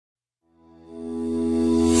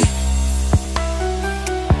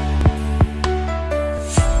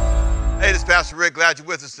Pastor Rick, glad you're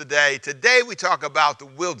with us today. Today we talk about the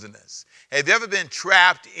wilderness. Have you ever been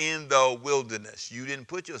trapped in the wilderness? You didn't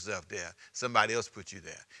put yourself there. Somebody else put you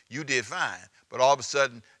there. You did fine, but all of a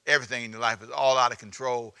sudden, everything in your life is all out of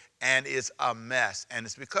control and it's a mess. And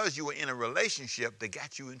it's because you were in a relationship that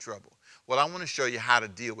got you in trouble. Well, I want to show you how to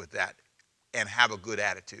deal with that and have a good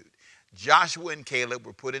attitude. Joshua and Caleb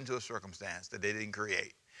were put into a circumstance that they didn't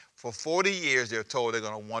create. For 40 years, they're told they're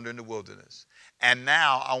going to wander in the wilderness. And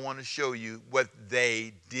now I want to show you what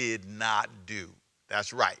they did not do.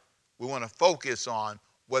 That's right. We want to focus on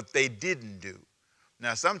what they didn't do.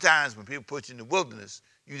 Now, sometimes when people put you in the wilderness,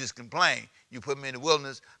 you just complain. You put me in the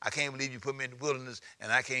wilderness. I can't believe you put me in the wilderness.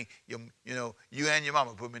 And I can't, you and your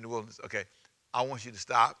mama put me in the wilderness. Okay, I want you to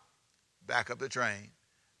stop, back up the train.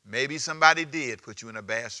 Maybe somebody did put you in a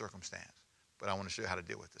bad circumstance, but I want to show you how to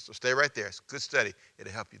deal with this. So stay right there. It's a good study.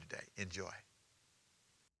 It'll help you today. Enjoy.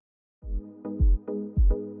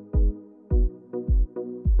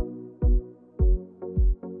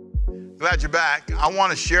 Glad you're back. I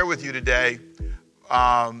want to share with you today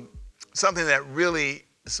something that really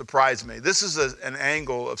surprised me. This is an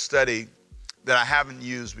angle of study that I haven't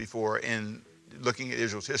used before in looking at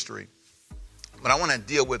Israel's history, but I want to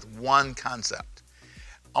deal with one concept.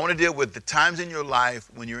 I want to deal with the times in your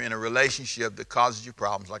life when you're in a relationship that causes you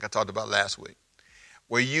problems, like I talked about last week,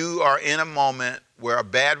 where you are in a moment where a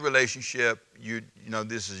bad relationship,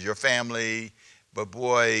 this is your family, but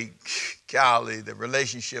boy, golly, the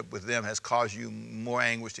relationship with them has caused you more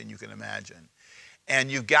anguish than you can imagine.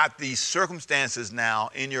 And you've got these circumstances now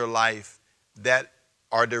in your life that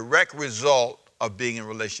are a direct result of being in a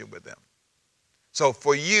relationship with them. So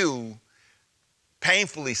for you,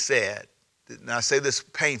 painfully said, and I say this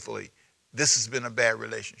painfully, this has been a bad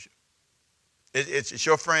relationship. It's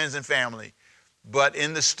your friends and family. But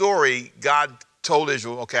in the story, God told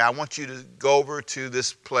Israel, okay, I want you to go over to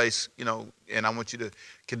this place, and I want you to,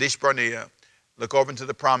 Kadesh Barnea, look over into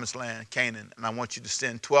the promised land, Canaan, and I want you to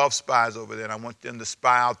send 12 spies over there, and I want them to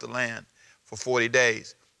spy out the land for 40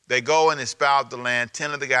 days. They go and they spy out the land.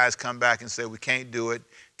 10 of the guys come back and say, we can't do it.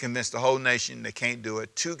 Convince the whole nation they can't do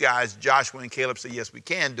it. 2 guys, Joshua and Caleb, say, yes, we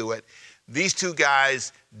can do it. These 2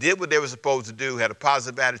 guys did what they were supposed to do, had a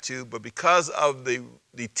positive attitude, but because of the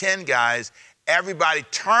 10 guys, everybody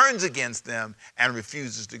turns against them and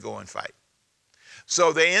refuses to go and fight.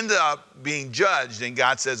 So they end up being judged, and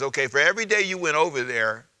God says, okay, for every day you went over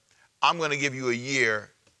there, I'm going to give you a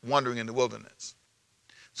year wandering in the wilderness.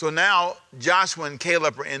 So now Joshua and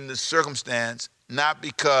Caleb are in this circumstance, not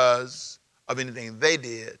because of anything they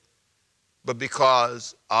did, but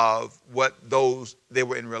because of what those they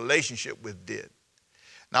were in relationship with did.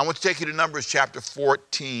 Now, I want to take you to Numbers chapter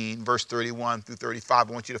 14, verse 31 through 35.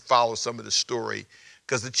 I want you to follow some of the story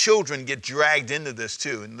because the children get dragged into this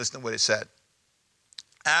too. And listen to what it said.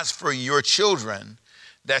 As for your children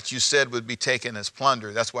that you said would be taken as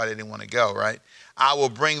plunder, that's why they didn't want to go, right? I will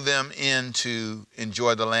bring them in to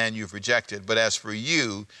enjoy the land you've rejected. But as for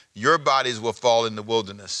you, your bodies will fall in the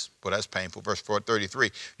wilderness. Well, that's painful. Verse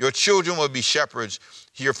 33. Your children will be shepherds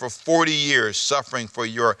here for 40 years, suffering for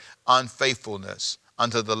your unfaithfulness,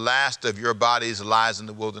 until the last of your bodies lies in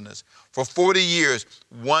the wilderness. For 40 years,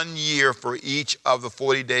 1 year for each of the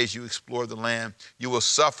 40 days you explore the land, you will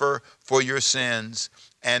suffer for your sins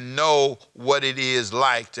and know what it is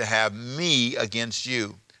like to have me against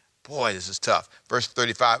you. Boy, this is tough. Verse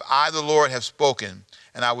 35, I, the Lord, have spoken,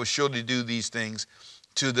 and I will surely do these things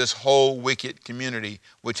to this whole wicked community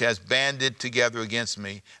which has banded together against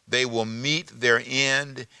me. They will meet their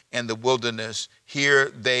end in the wilderness. Here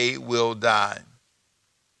they will die.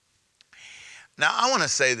 Now, I want to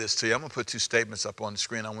say this to you. I'm going to put 2 statements up on the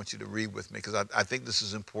screen. I want you to read with me because I think this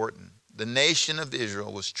is important. The nation of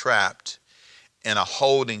Israel was trapped in a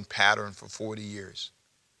holding pattern for 40 years.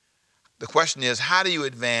 The question is, how do you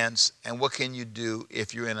advance and what can you do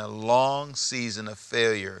if you're in a long season of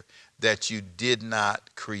failure that you did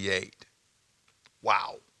not create?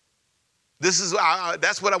 Wow. That's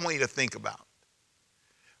what I want you to think about.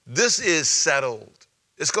 This is settled.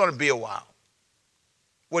 It's going to be a while.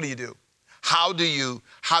 What do you do? How do you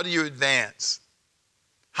advance?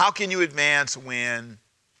 How can you advance when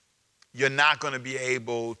you're not going to be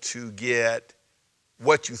able to get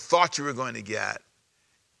what you thought you were going to get?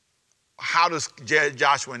 How does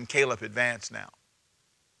Joshua and Caleb advance now?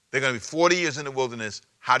 They're going to be 40 years in the wilderness.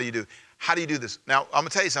 How do you do this? Now, I'm going to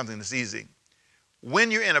tell you something that's easy. When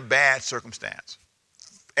you're in a bad circumstance,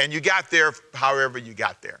 and you got there however you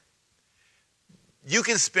got there, you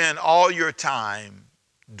can spend all your time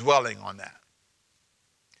dwelling on that.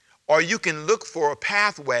 Or you can look for a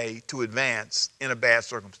pathway to advance in a bad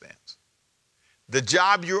circumstance. The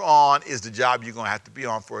job you're on is the job you're going to have to be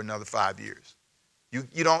on for another 5 years.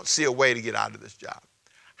 You don't see a way to get out of this job.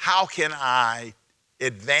 How can I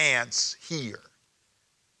advance here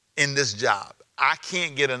in this job? I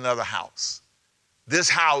can't get another house. This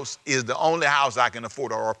house is the only house I can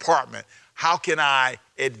afford, or apartment. How can I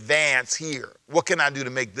advance here? What can I do to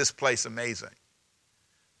make this place amazing?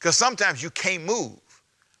 Because sometimes you can't move.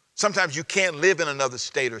 Sometimes you can't live in another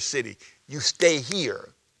state or city. You stay here.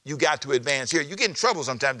 You got to advance here. You get in trouble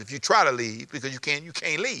sometimes if you try to leave because you can't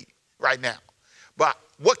leave right now. But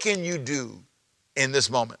what can you do in this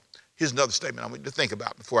moment? Here's another statement I want you to think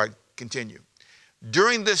about before I continue.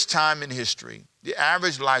 During this time in history, the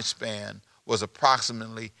average lifespan was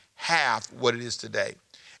approximately half what it is today.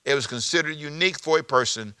 It was considered unique for a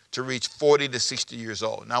person to reach 40 to 60 years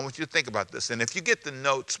old. Now, I want you to think about this. And if you get the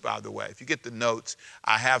notes, by the way, if you get the notes,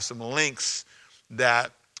 I have some links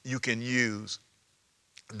that you can use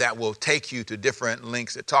that will take you to different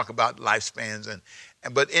links that talk about lifespans.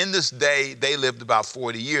 But in this day, they lived about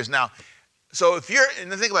 40 years. Now, so if you're,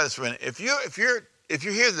 and think about this for a minute, if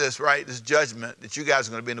you hear this, right, this judgment that you guys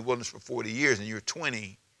are going to be in the wilderness for 40 years and you're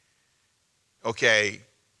 20, okay,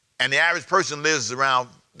 and the average person lives around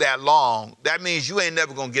that long, that means you ain't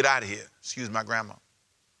never going to get out of here. Excuse my grandma.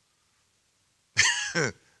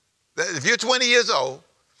 If you're 20 years old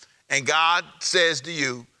and God says to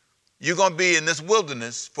you, you're going to be in this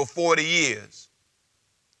wilderness for 40 years,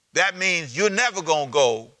 that means you're never going to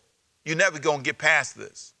go, you're never going to get past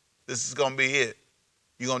this. This is going to be it.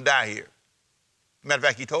 You're going to die here. Matter of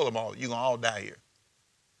fact, he told them all, you're going to all die here.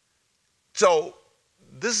 So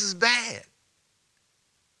this is bad.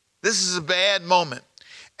 This is a bad moment.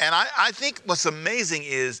 And I think what's amazing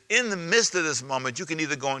is in the midst of this moment, you can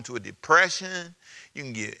either go into a depression, you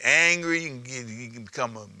can get angry, you can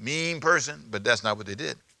become a mean person, but that's not what they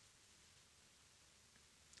did.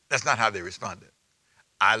 That's not how they responded.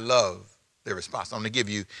 I love their response. I'm going to give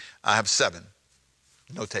you, I have 7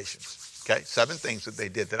 notations, okay? 7 things that they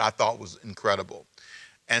did that I thought was incredible.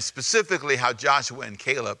 And specifically how Joshua and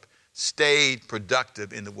Caleb stayed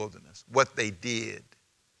productive in the wilderness, what they did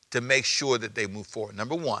to make sure that they move forward.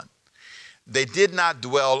 Number 1, they did not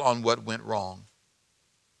dwell on what went wrong.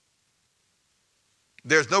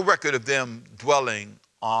 There's no record of them dwelling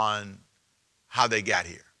on how they got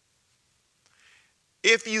here.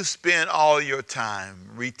 If you spend all your time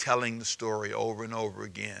retelling the story over and over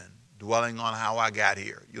again, dwelling on how I got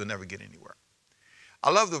here, you'll never get anywhere. I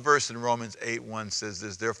love the verse in Romans 8:1 says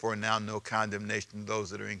this, therefore now no condemnation to those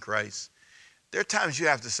that are in Christ. There are times you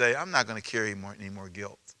have to say, I'm not going to carry any more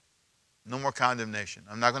guilt. No more condemnation.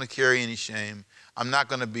 I'm not going to carry any shame. I'm not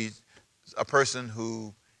going to be a person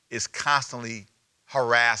who is constantly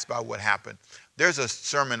harassed by what happened. There's a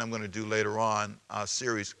sermon I'm going to do later on, a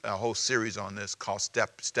whole series on this called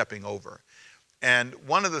Stepping Over. And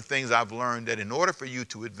one of the things I've learned that in order for you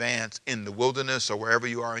to advance in the wilderness or wherever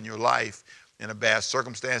you are in your life, in a bad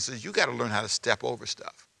circumstances, you got to learn how to step over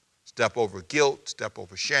stuff. Step over guilt, step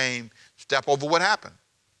over shame, step over what happened.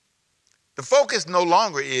 The focus no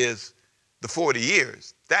longer is the 40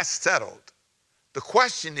 years. That's settled. The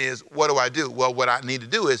question is, what do I do? Well, what I need to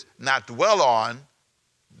do is not dwell on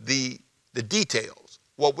the details,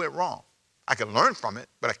 what went wrong. I can learn from it,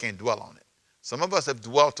 but I can't dwell on it. Some of us have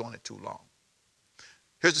dwelt on it too long.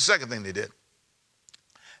 Here's the second thing they did.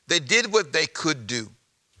 They did what they could do.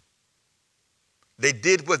 They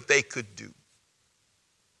did what they could do.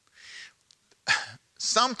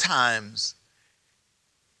 Sometimes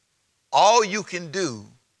all you can do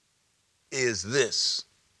is this,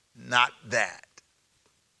 not that.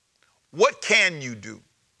 What can you do?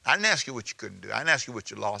 I didn't ask you what you couldn't do. I didn't ask you what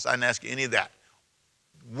you lost. I didn't ask you any of that.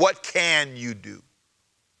 What can you do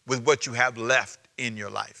with what you have left in your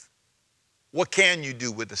life? What can you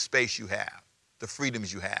do with the space you have, the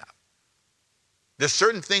freedoms you have? There's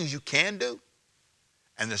certain things you can do,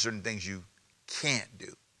 and there's certain things you can't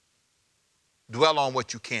do. Dwell on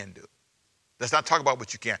what you can do. Let's not talk about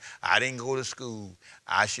what you can't. I didn't go to school.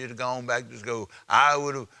 I should have gone back to school. I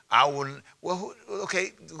wouldn't. Well,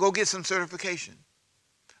 okay, go get some certification.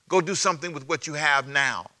 Go do something with what you have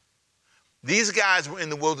now. These guys were in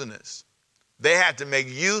the wilderness. They had to make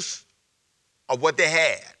use of what they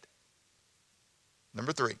had.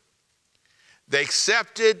 Number 3, they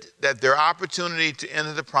accepted that their opportunity to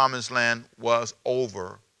enter the promised land was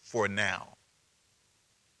over for now.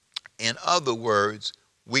 In other words,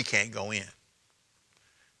 we can't go in.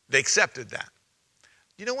 They accepted that.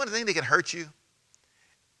 You know one thing that can hurt you?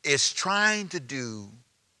 Is trying to do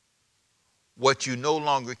what you no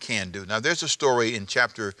longer can do. Now there's a story in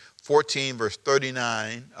chapter 14, verse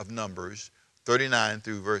 39 of Numbers, 39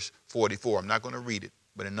 through verse 44. I'm not going to read it,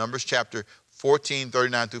 but in Numbers chapter 14,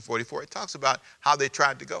 39 through 44, it talks about how they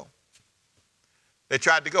tried to go. They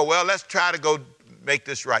tried to go, well, let's try to go make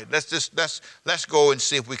this right. Let's go and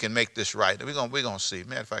see if we can make this right. We're gonna see.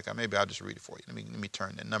 Matter of fact, maybe I'll just read it for you. Let me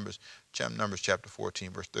turn to Numbers chapter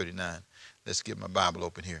 14, verse 39. Let's get my Bible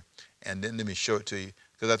open here. And then let me show it to you.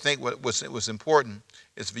 Because I think what's important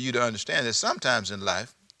is for you to understand that sometimes in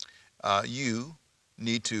life, you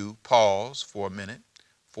need to pause for a minute.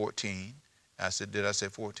 14. Did I say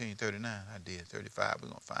 14? 39? I did. 35. We're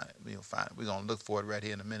going to find it. We're going to look for it right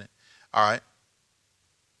here in a minute. All right.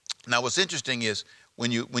 Now, what's interesting is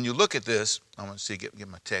when you look at this, I want to see, get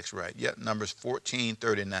my text right. Yep, Numbers 14,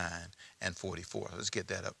 39, and 44. Let's get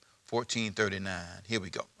that up. 14, 39. Here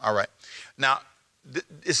we go. All right. Now,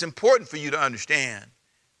 it's important for you to understand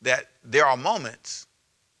that there are moments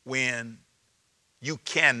when you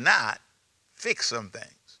cannot fix some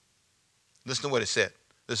things. Listen to what it said.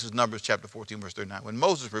 This is Numbers chapter 14, verse 39. When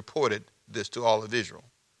Moses reported this to all of Israel,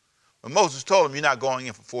 when Moses told them, you're not going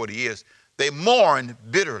in for 40 years, they mourned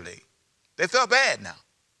bitterly. They felt bad now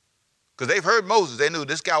because they've heard Moses. They knew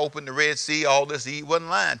this guy opened the Red Sea, all this. He wasn't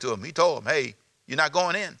lying to them. He told them, hey, you're not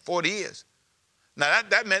going in 40 years. Now,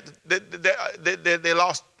 that meant that they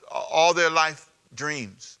lost all their life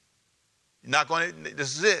dreams. You're not going to,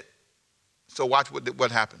 this is it. So watch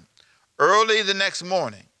what happened. Early the next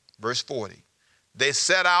morning, verse 40, they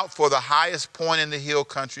set out for the highest point in the hill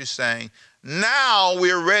country, saying, now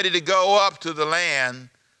we're ready to go up to the land,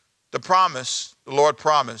 the Lord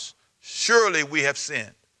promised. Surely we have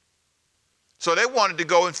sinned. So they wanted to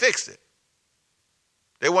go and fix it.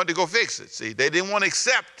 They wanted to go fix it. See, they didn't want to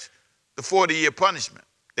accept the 40-year punishment.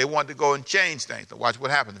 They wanted to go and change things. Now watch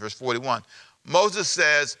what happens. Verse 41. Moses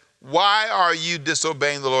says, why are you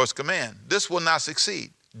disobeying the Lord's command? This will not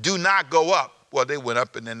succeed. Do not go up. Well, they went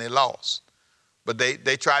up and then they lost. But they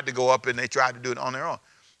tried to go up and they tried to do it on their own.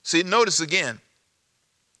 See, notice again,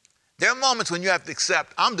 there are moments when you have to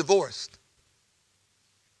accept, I'm divorced.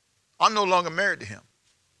 I'm no longer married to him.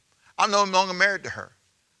 I'm no longer married to her.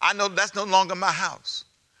 I know that's no longer my house.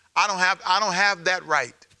 I don't have that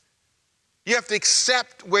right. You have to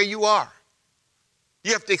accept where you are.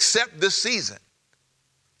 You have to accept this season.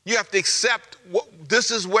 You have to accept this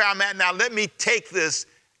is where I'm at now. Let me take this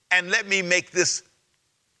and let me make this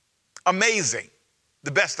amazing the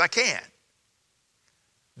best I can.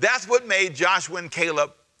 That's what made Joshua and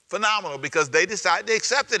Caleb phenomenal because they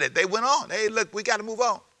accepted it. They went on. Hey, look, we got to move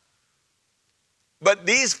on. But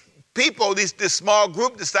these people, this small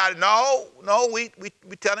group decided, no, we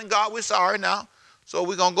telling God we're sorry now. So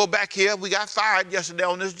we're going to go back here. We got fired yesterday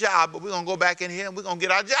on this job, but we're going to go back in here and we're going to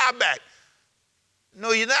get our job back.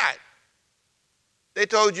 No, you're not. They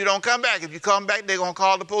told you don't come back. If you come back, they're going to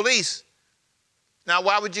call the police. Now,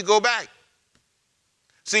 why would you go back?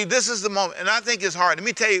 See, this is the moment, and I think it's hard. Let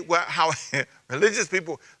me tell you how religious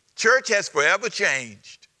people, church has forever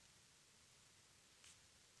changed.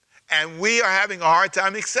 And we are having a hard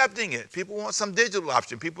time accepting it. People want some digital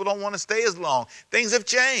option. People don't want to stay as long. Things have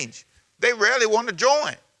changed. They rarely want to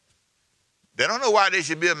join. They don't know why they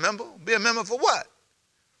should be a member. Be a member for what?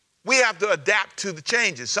 We have to adapt to the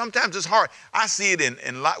changes. Sometimes it's hard. I see it in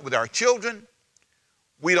with our children.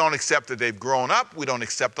 We don't accept that they've grown up. We don't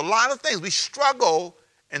accept a lot of things. We struggle,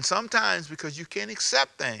 and sometimes because you can't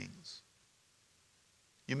accept things,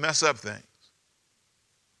 you mess up things.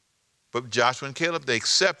 But Joshua and Caleb, they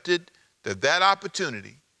accepted that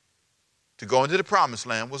opportunity to go into the promised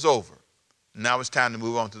land was over. Now it's time to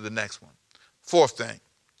move on to the next one. Fourth thing.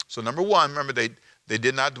 So number one, remember they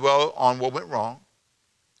did not dwell on what went wrong.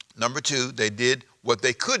 Number two, they did what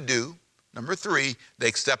they could do. Number three, they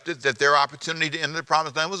accepted that their opportunity to enter the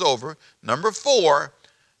promised land was over. Number four,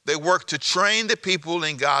 they worked to train the people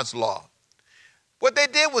in God's law. What they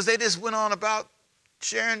did was they just went on about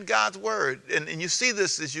sharing God's word. And you see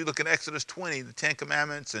this as you look at Exodus 20, the 10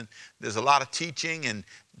 Commandments, and there's a lot of teaching and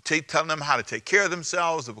telling them how to take care of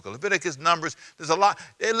themselves, the book of Leviticus, Numbers. There's a lot.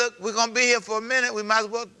 Hey, look, we're going to be here for a minute. We might as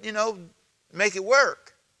well, make it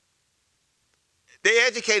work. They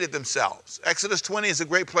educated themselves. Exodus 20 is a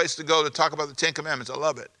great place to go to talk about the 10 Commandments. I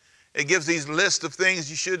love it. It gives these lists of things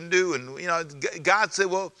you shouldn't do. And, God said,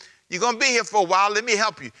 well, you're going to be here for a while. Let me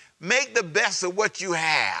help you. Make the best of what you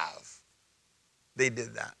have. They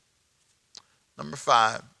did that. Number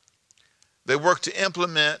five, they worked to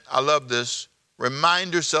implement, I love this,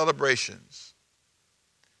 reminder celebrations.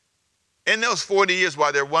 In those 40 years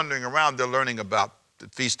while they're wandering around, they're learning about the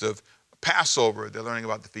Feast of Passover. They're learning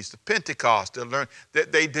about the Feast of Pentecost.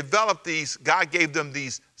 They developed these, God gave them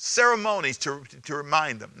these ceremonies to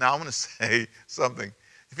remind them. Now, I want to say something.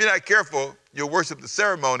 If you're not careful, you'll worship the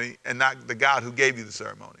ceremony and not the God who gave you the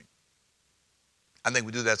ceremony. I think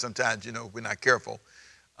we do that sometimes, if we're not careful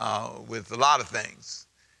with a lot of things.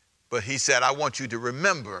 But he said, I want you to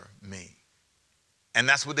remember me. And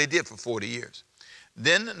that's what they did for 40 years.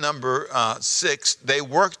 Then number 6, they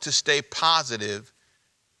worked to stay positive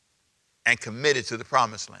and committed to the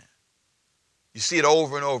promised land. You see it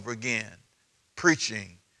over and over again.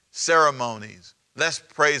 Preaching, ceremonies. Let's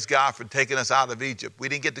praise God for taking us out of Egypt. We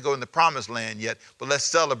didn't get to go in the promised land yet, but let's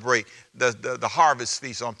celebrate the harvest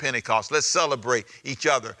feast on Pentecost. Let's celebrate each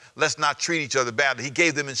other. Let's not treat each other badly. He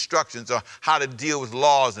gave them instructions on how to deal with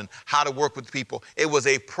laws and how to work with people. It was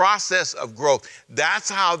a process of growth. That's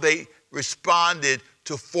how they responded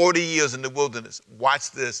to 40 years in the wilderness.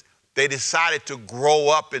 Watch this. They decided to grow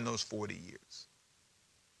up in those 40 years.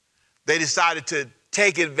 They decided to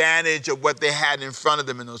take advantage of what they had in front of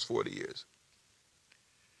them in those 40 years.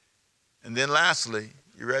 And then lastly,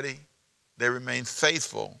 you ready? They remain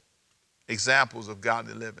faithful examples of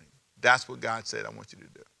godly living. That's what God said I want you to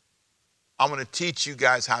do. I'm going to teach you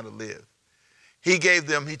guys how to live. He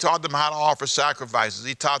taught them how to offer sacrifices.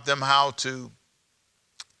 He taught them how to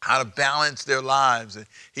balance their lives. And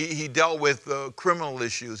he dealt with criminal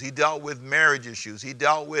issues. He dealt with marriage issues. He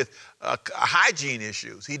dealt with hygiene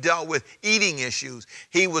issues. He dealt with eating issues.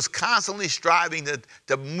 He was constantly striving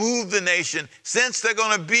to move the nation. Since they're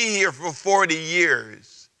going to be here for 40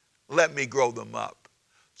 years, let me grow them up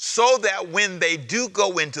so that when they do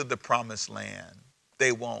go into the promised land,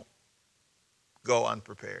 they won't go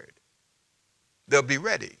unprepared. They'll be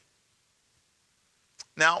ready.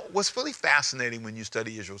 Now, what's really fascinating when you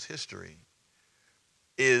study Israel's history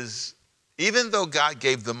is even though God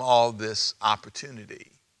gave them all this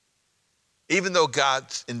opportunity, even though God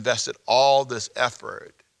invested all this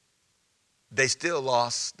effort, they still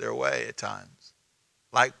lost their way at times,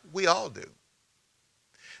 like we all do.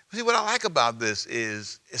 See, what I like about this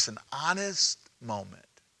is it's an honest moment.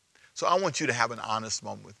 So I want you to have an honest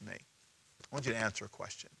moment with me. I want you to answer a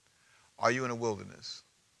question. Are you in a wilderness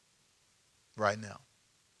right now?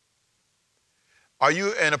 Are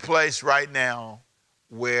you in a place right now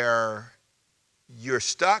where you're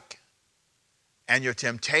stuck and your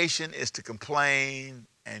temptation is to complain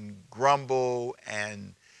and grumble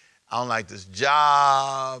and I don't like this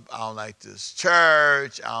job, I don't like this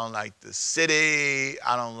church, I don't like this city,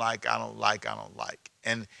 I don't like.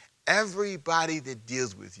 And everybody that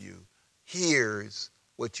deals with you hears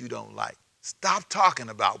what you don't like. Stop talking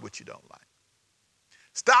about what you don't like.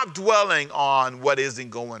 Stop dwelling on what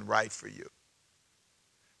isn't going right for you.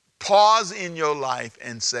 Pause in your life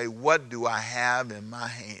and say, what do I have in my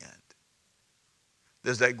hand?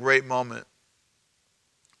 There's that great moment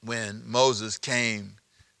when Moses came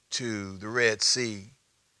to the Red Sea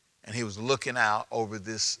and he was looking out over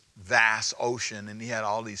this vast ocean and he had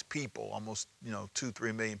all these people, almost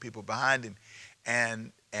 2-3 million people behind him,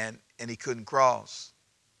 and he couldn't cross.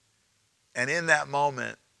 And in that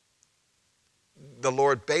moment, the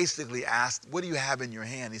Lord basically asked, what do you have in your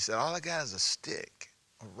hand? He said, all I got is a stick.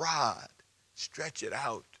 A rod. Stretch it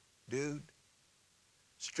out, dude.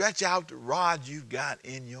 Stretch out the rod you've got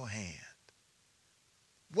in your hand.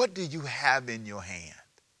 What do you have in your hand?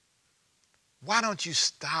 Why don't you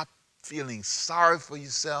stop feeling sorry for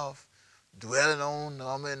yourself, dwelling on,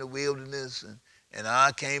 I'm in the wilderness, and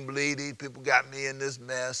I can't believe these people got me in this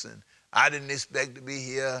mess, and I didn't expect to be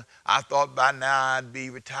here. I thought by now I'd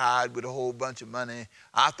be retired with a whole bunch of money.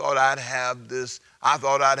 I thought I'd have this. I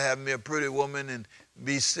thought I'd have me a pretty woman and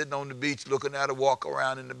be sitting on the beach looking at her walk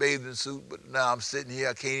around in the bathing suit, but now I'm sitting here,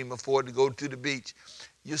 I can't even afford to go to the beach.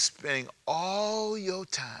 You're spending all your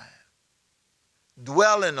time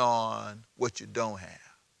dwelling on what you don't have.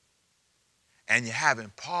 And you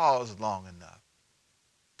haven't paused long enough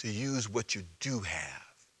to use what you do have.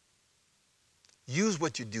 Use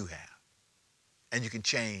what you do have, and you can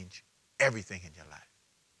change everything in your life.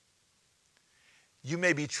 You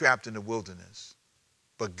may be trapped in the wilderness,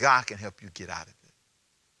 but God can help you get out of it.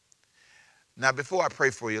 Now, before I pray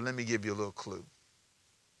for you, let me give you a little clue.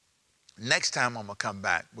 Next time I'm going to come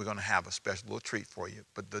back, we're going to have a special little treat for you.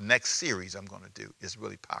 But the next series I'm going to do is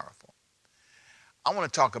really powerful. I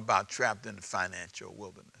want to talk about trapped in the financial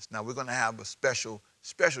wilderness. Now, we're going to have a special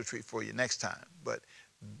treat for you next time. But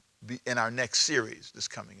in our next series that's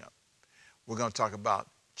coming up, we're going to talk about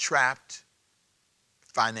trapped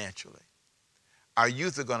financially. Our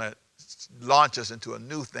youth are going to launch us into a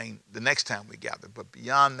new thing the next time we gather. But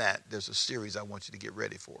beyond that, there's a series I want you to get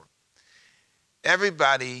ready for.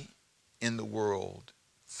 Everybody in the world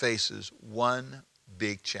faces one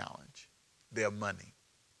big challenge: their money.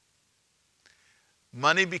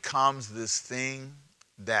 Money becomes this thing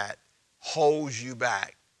that holds you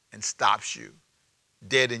back and stops you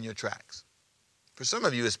dead in your tracks. For some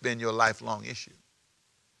of you, it's been your lifelong issue.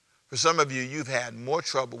 For some of you, you've had more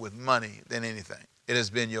trouble with money than anything. It has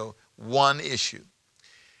been your one issue.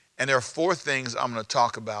 And there are 4 things I'm going to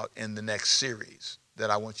talk about in the next series that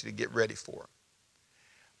I want you to get ready for.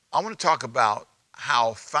 I want to talk about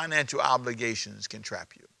how financial obligations can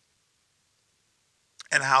trap you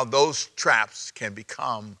and how those traps can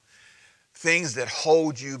become things that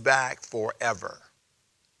hold you back forever.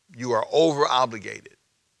 You are over obligated.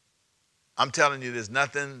 I'm telling you, there's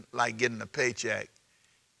nothing like getting a paycheck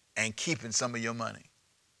and keeping some of your money.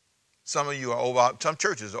 Some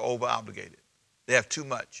churches are over obligated. They have too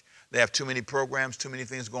much. They have too many programs, too many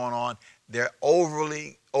things going on. They're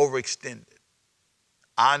overextended.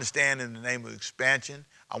 I understand in the name of expansion,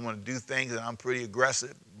 I want to do things, and I'm pretty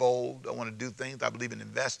aggressive, bold. I want to do things. I believe in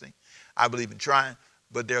investing. I believe in trying.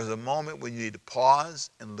 But there's a moment when you need to pause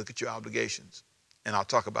and look at your obligations. And I'll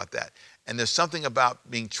talk about that. And there's something about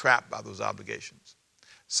being trapped by those obligations.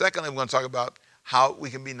 Secondly, we're going to talk about how we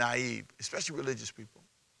can be naive, especially religious people.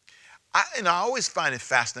 I always find it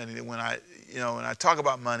fascinating that when I talk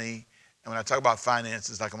about money and when I talk about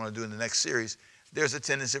finances, like I'm going to do in the next series, there's a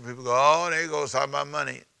tendency for people to go, oh, there you go, talking about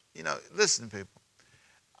money. Listen, people.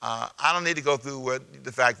 I don't need to go through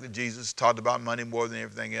the fact that Jesus talked about money more than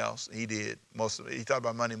everything else. He did, most of it. He talked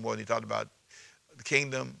about money more than he talked about the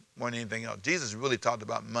kingdom, more than anything else. Jesus really talked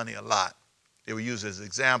about money a lot. They were used as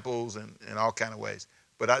examples and in all kind of ways.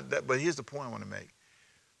 But here's the point I want to make.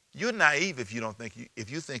 You're naive if you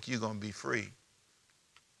think you're going to be free.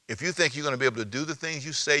 If you think you're going to be able to do the things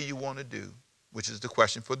you say you want to do, which is the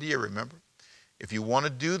question for the year, remember? If you want to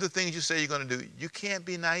do the things you say you're going to do, you can't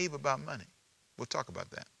be naive about money. We'll talk about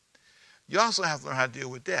that. You also have to learn how to deal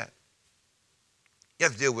with debt. You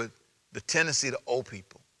have to deal with the tendency to owe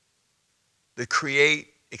people, to create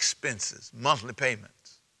expenses, monthly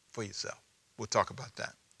payments for yourself. We'll talk about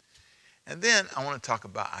that. And then I want to talk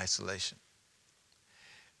about isolation.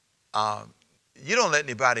 You don't let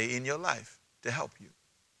anybody in your life to help you.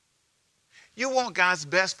 You want God's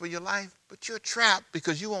best for your life, but you're trapped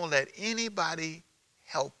because you won't let anybody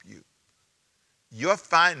help you. Your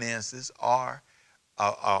finances are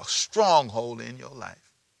a stronghold in your life.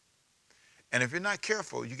 And if you're not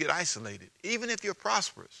careful, you get isolated. Even if you're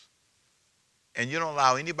prosperous and you don't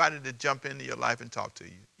allow anybody to jump into your life and talk to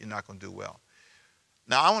you, you're not going to do well.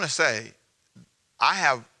 Now, I want to say, I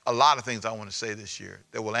have a lot of things I want to say this year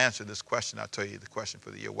that will answer this question. I'll tell you the question for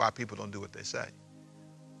the year, why people don't do what they say.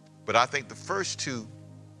 But I think the first 2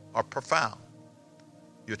 are profound.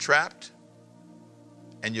 You're trapped,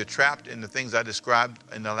 and you're trapped in the things I described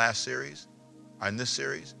in the last series, or in this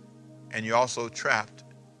series, and you're also trapped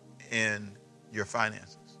in your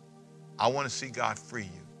finances. I want to see God free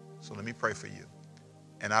you, so let me pray for you.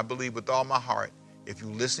 And I believe with all my heart, if you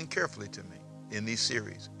listen carefully to me in these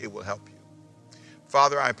series, it will help you.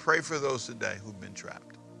 Father, I pray for those today who've been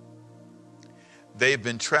trapped. They've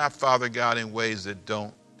been trapped, Father God, in ways that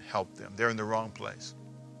don't help them. They're in the wrong place.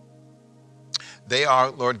 They are,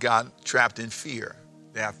 Lord God, trapped in fear.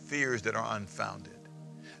 They have fears that are unfounded.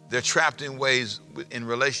 They're trapped in ways, in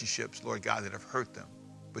relationships, Lord God, that have hurt them.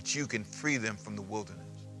 But you can free them from the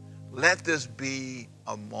wilderness. Let this be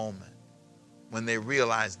a moment when they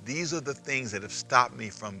realize these are the things that have stopped me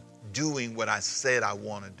from doing what I said I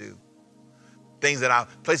want to do.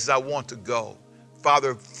 Places I want to go.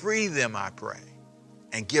 Father, free them, I pray,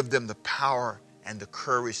 and give them the power and the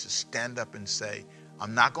courage to stand up and say,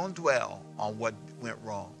 I'm not going to dwell on what went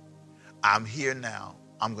wrong. I'm here now.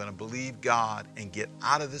 I'm going to believe God and get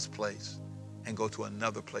out of this place and go to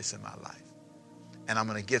another place in my life. And I'm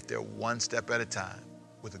going to get there one step at a time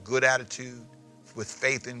with a good attitude, with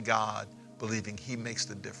faith in God, believing He makes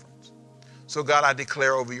the difference. So God, I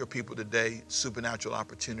declare over your people today supernatural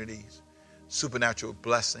opportunities, supernatural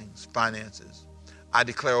blessings, finances. I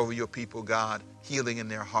declare over your people, God, healing in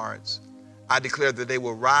their hearts. I declare that they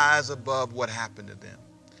will rise above what happened to them.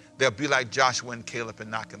 They'll be like Joshua and Caleb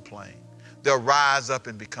and not complain. They'll rise up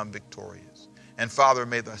and become victorious. And Father,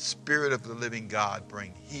 may the Spirit of the living God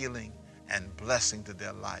bring healing and blessing to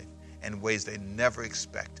their life in ways they never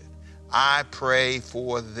expected. I pray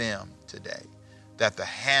for them today that the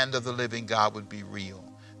hand of the living God would be real,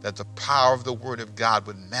 that the power of the Word of God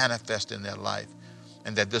would manifest in their life,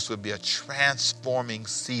 and that this would be a transforming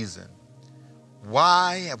season.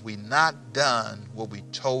 Why have we not done what we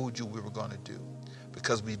told you we were going to do?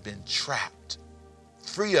 Because we've been trapped.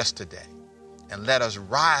 Free us today and let us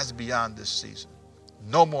rise beyond this season.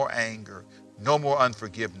 No more anger, no more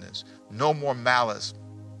unforgiveness, no more malice.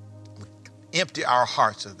 Empty our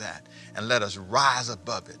hearts of that and let us rise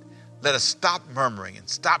above it. Let us stop murmuring and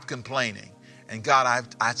stop complaining. And God,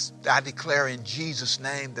 I declare in Jesus'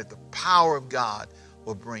 name that the power of God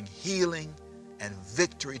will bring healing and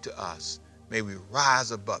victory to us. May we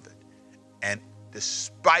rise above it and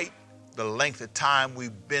despite the length of time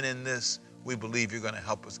we've been in this, we believe you're going to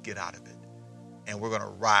help us get out of it. And we're going to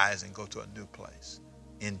rise and go to a new place.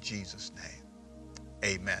 In Jesus' name,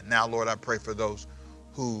 amen. Now, Lord, I pray for those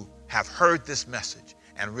who have heard this message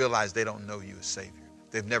and realize they don't know you as Savior.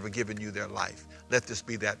 They've never given you their life. Let this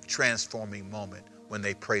be that transforming moment when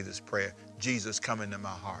they pray this prayer. Jesus, come into my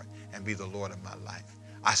heart and be the Lord of my life.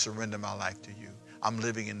 I surrender my life to you. I'm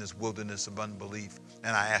living in this wilderness of unbelief,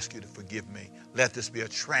 and I ask you to forgive me. Let this be a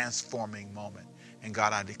transforming moment. And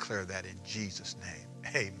God, I declare that in Jesus'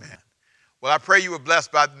 name. Amen. Well, I pray you were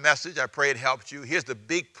blessed by the message. I pray it helped you. Here's the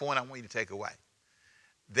big point I want you to take away.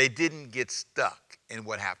 They didn't get stuck in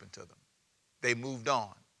what happened to them. They moved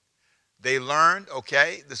on. They learned,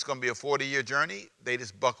 okay, this is going to be a 40-year journey. They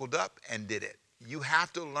just buckled up and did it. You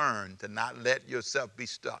have to learn to not let yourself be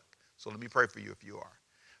stuck. So let me pray for you if you are.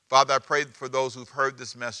 Father, I pray for those who've heard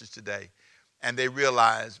this message today and they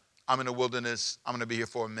realize I'm in the wilderness, I'm going to be here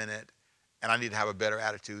for a minute, and I need to have a better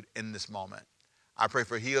attitude in this moment. I pray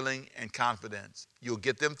for healing and confidence. You'll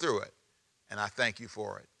get them through it, and I thank you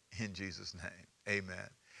for it in Jesus' name. Amen.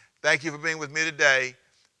 Thank you for being with me today.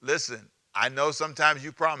 Listen, I know sometimes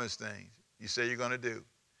you promise things you say you're going to do,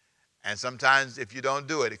 and sometimes if you don't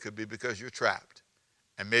do it, it could be because you're trapped,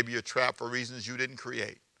 and maybe you're trapped for reasons you didn't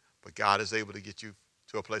create, but God is able to get you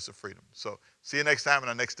to a place of freedom. So see you next time in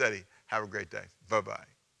our next study. Have a great day.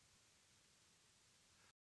 Bye-bye.